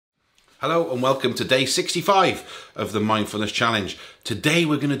Hello and welcome to day 65 of the Mindfulness Challenge. Today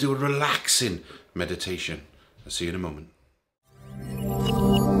we're going to do a relaxing meditation. I'll see you in a moment.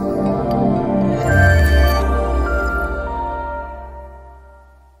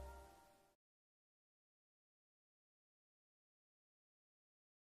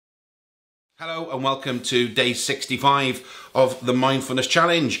 Hello and welcome to day 65 of the Mindfulness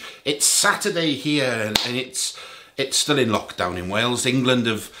Challenge. It's Saturday here and it's still in lockdown in Wales. England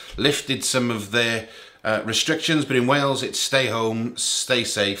have lifted some of their restrictions, but in Wales it's stay home, stay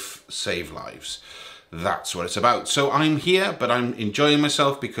safe, save lives. That's what it's about. So I'm here, but I'm enjoying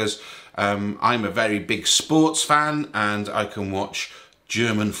myself because I'm a very big sports fan and I can watch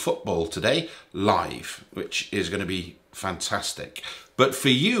German football today live, which is going to be fantastic. But for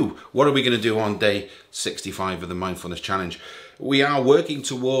you, what are we going to do on day 65 of the Mindfulness Challenge? We are working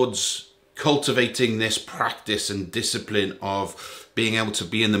towards cultivating this practice and discipline of being able to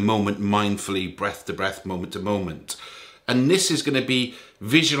be in the moment mindfully, breath to breath, moment to moment. And this is going to be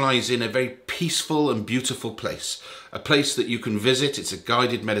visualizing a very peaceful and beautiful place, a place that you can visit. It's a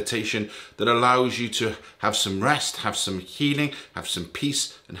guided meditation that allows you to have some rest, have some healing, have some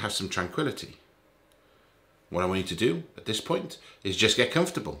peace, and have some tranquility. What I want you to do at this point is just get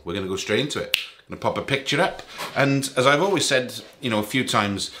comfortable. We're going to go straight into it. I'm going to pop a picture up. And as I've always said, a few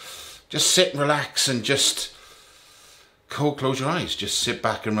times, just sit, relax, and just close your eyes. Just sit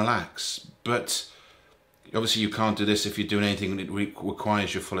back and relax. But obviously you can't do this if you're doing anything that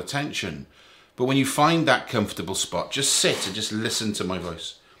requires your full attention. But when you find that comfortable spot, just sit and just listen to my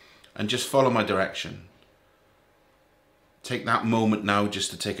voice and just follow my direction. Take that moment now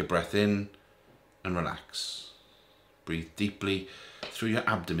just to take a breath in and relax. Breathe deeply through your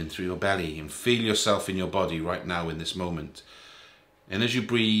abdomen, through your belly, and feel yourself in your body right now in this moment. And as you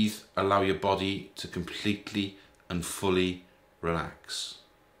breathe, allow your body to completely and fully relax.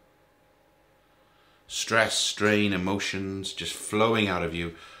 Stress, strain, emotions just flowing out of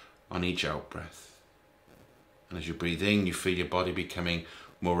you on each out breath. And as you breathe in, you feel your body becoming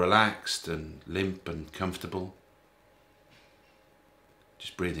more relaxed and limp and comfortable.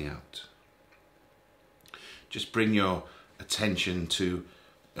 Just breathing out. Just bring your attention to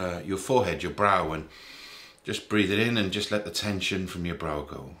your forehead, your brow, and just breathe it in and just let the tension from your brow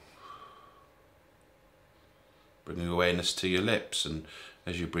go. Bring your awareness to your lips, and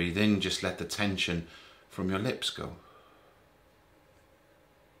as you breathe in, just let the tension from your lips go.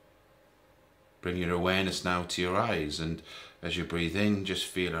 Bring your awareness now to your eyes, and as you breathe in, just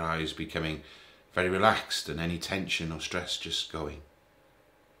feel your eyes becoming very relaxed and any tension or stress just going.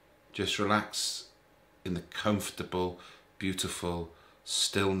 Just relax in the comfortable, beautiful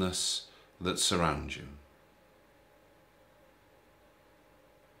stillness that surrounds you.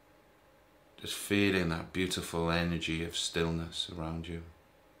 Just feeling that beautiful energy of stillness around you.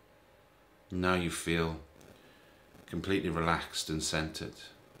 Now you feel completely relaxed and centered.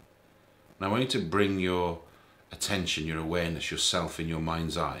 Now I want you to bring your attention, your awareness, yourself in your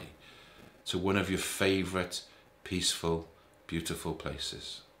mind's eye to one of your favorite peaceful, beautiful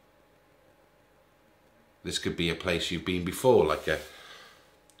places. This could be a place you've been before, like a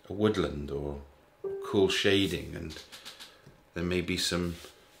woodland or cool shading, and there may be some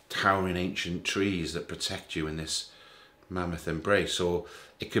towering ancient trees that protect you in this mammoth embrace. Or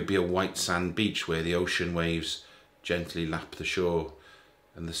it could be a white sand beach where the ocean waves gently lap the shore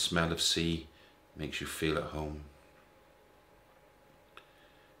and the smell of sea makes you feel at home.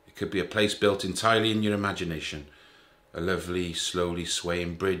 It could be a place built entirely in your imagination, a lovely, slowly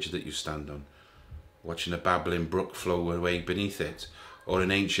swaying bridge that you stand on, watching a babbling brook flow away beneath it, or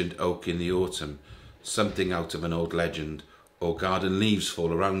an ancient oak in the autumn, something out of an old legend, or garden leaves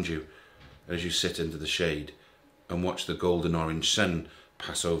fall around you as you sit into the shade and watch the golden orange sun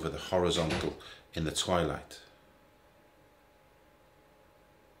pass over the horizontal in the twilight.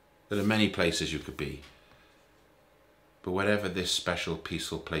 There are many places you could be, but wherever this special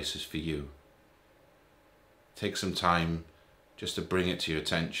peaceful place is for you, take some time just to bring it to your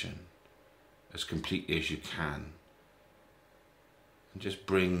attention as completely as you can, and just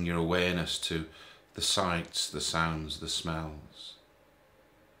bring your awareness to the sights, the sounds, the smells.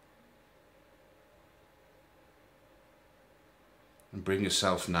 And bring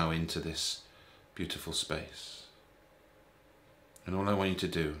yourself now into this beautiful space. And all I want you to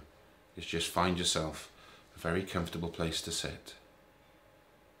do is just find yourself a very comfortable place to sit.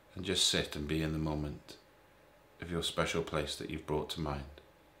 And just sit and be in the moment of your special place that you've brought to mind.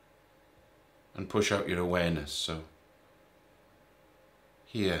 And push out your awareness, so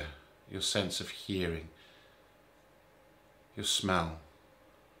hear your sense of hearing, your smell,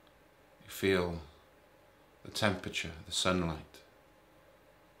 you feel the temperature, the sunlight.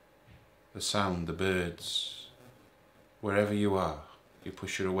 the sound, the birds, wherever you are, you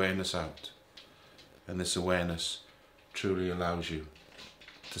push your awareness out, and this awareness truly allows you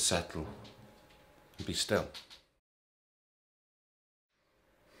to settle and be still.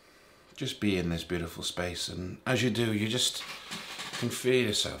 Just be in this beautiful space, and as you do, you just can feel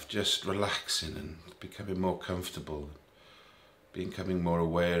yourself just relaxing and becoming more comfortable, becoming more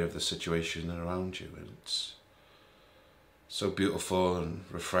aware of the situation around you, and it's so beautiful and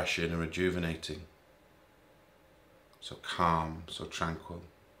refreshing and rejuvenating, so calm, so tranquil.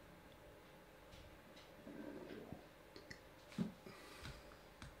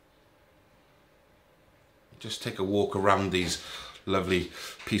 Just take a walk around these lovely,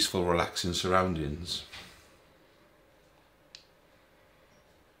 peaceful, relaxing surroundings.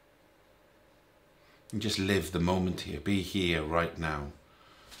 And just live the moment here. Be here right now.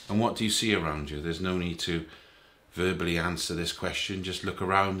 And what do you see around you? There's no need to verbally answer this question. Just look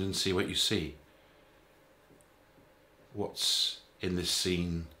around and see what you see. What's in this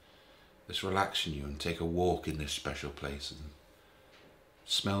scene that's relaxing you? And take a walk in this special place and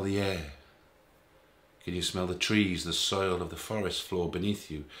smell the air. Can you smell the trees, the soil of the forest floor beneath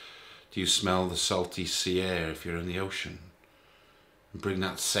you? Do you smell the salty sea air if you're in the ocean? And bring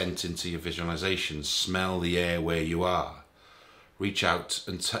that scent into your visualization. Smell the air where you are. Reach out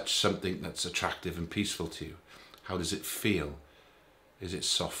and touch something that's attractive and peaceful to you. How does it feel? Is it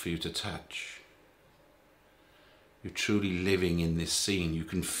soft for you to touch? You're truly living in this scene. You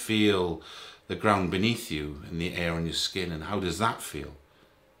can feel the ground beneath you and the air on your skin. And how does that feel?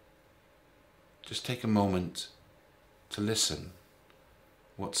 Just take a moment to listen.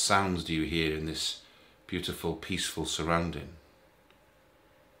 What sounds do you hear in this beautiful, peaceful surrounding?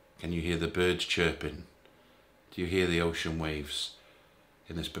 Can you hear the birds chirping? Do you hear the ocean waves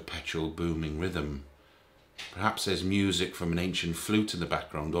in this perpetual booming rhythm? Perhaps there's music from an ancient flute in the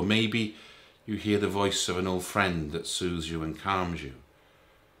background, or maybe you hear the voice of an old friend that soothes you and calms you.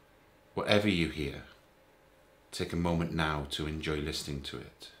 Whatever you hear, take a moment now to enjoy listening to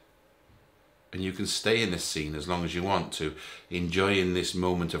it. And you can stay in this scene as long as you want to, enjoying this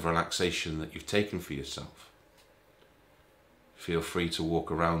moment of relaxation that you've taken for yourself. Feel free to walk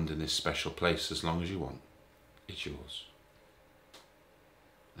around in this special place as long as you want. It's yours.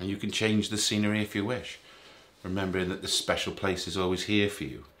 And you can change the scenery if you wish, remembering that this special place is always here for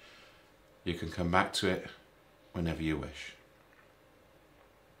you. You can come back to it whenever you wish.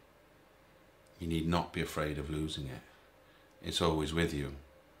 You need not be afraid of losing it. It's always with you.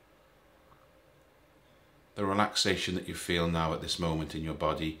 The relaxation that you feel now at this moment in your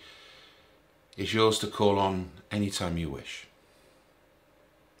body is yours to call on anytime you wish.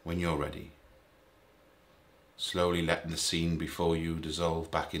 When you're ready, slowly letting the scene before you dissolve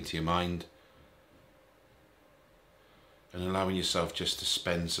back into your mind and allowing yourself just to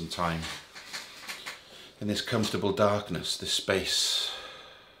spend some time in this comfortable darkness, this space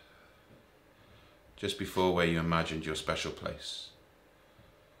just before where you imagined your special place.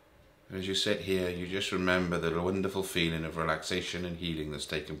 As you sit here, you just remember the wonderful feeling of relaxation and healing that's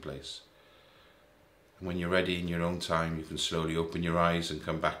taken place. And when you're ready in your own time, you can slowly open your eyes and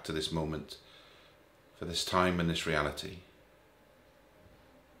come back to this moment, for this time and this reality.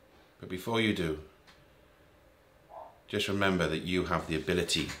 But before you do, just remember that you have the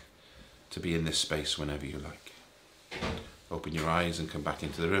ability to be in this space whenever you like. Open your eyes and come back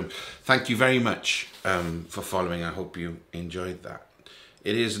into the room. Thank you very much for following. I hope you enjoyed that.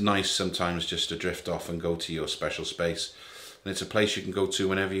 It is nice sometimes just to drift off and go to your special space. And it's a place you can go to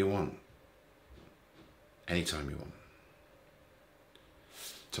whenever you want. Anytime you want.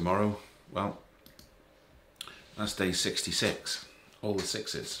 Tomorrow, well, that's day 66. All the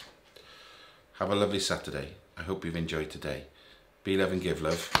sixes. Have a lovely Saturday. I hope you've enjoyed today. Be love and give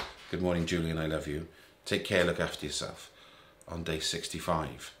love. Good morning, Julian. I love you. Take care, look after yourself on day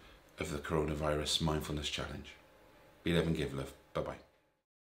 65 of the Coronavirus Mindfulness Challenge. Be love and give love. Bye-bye.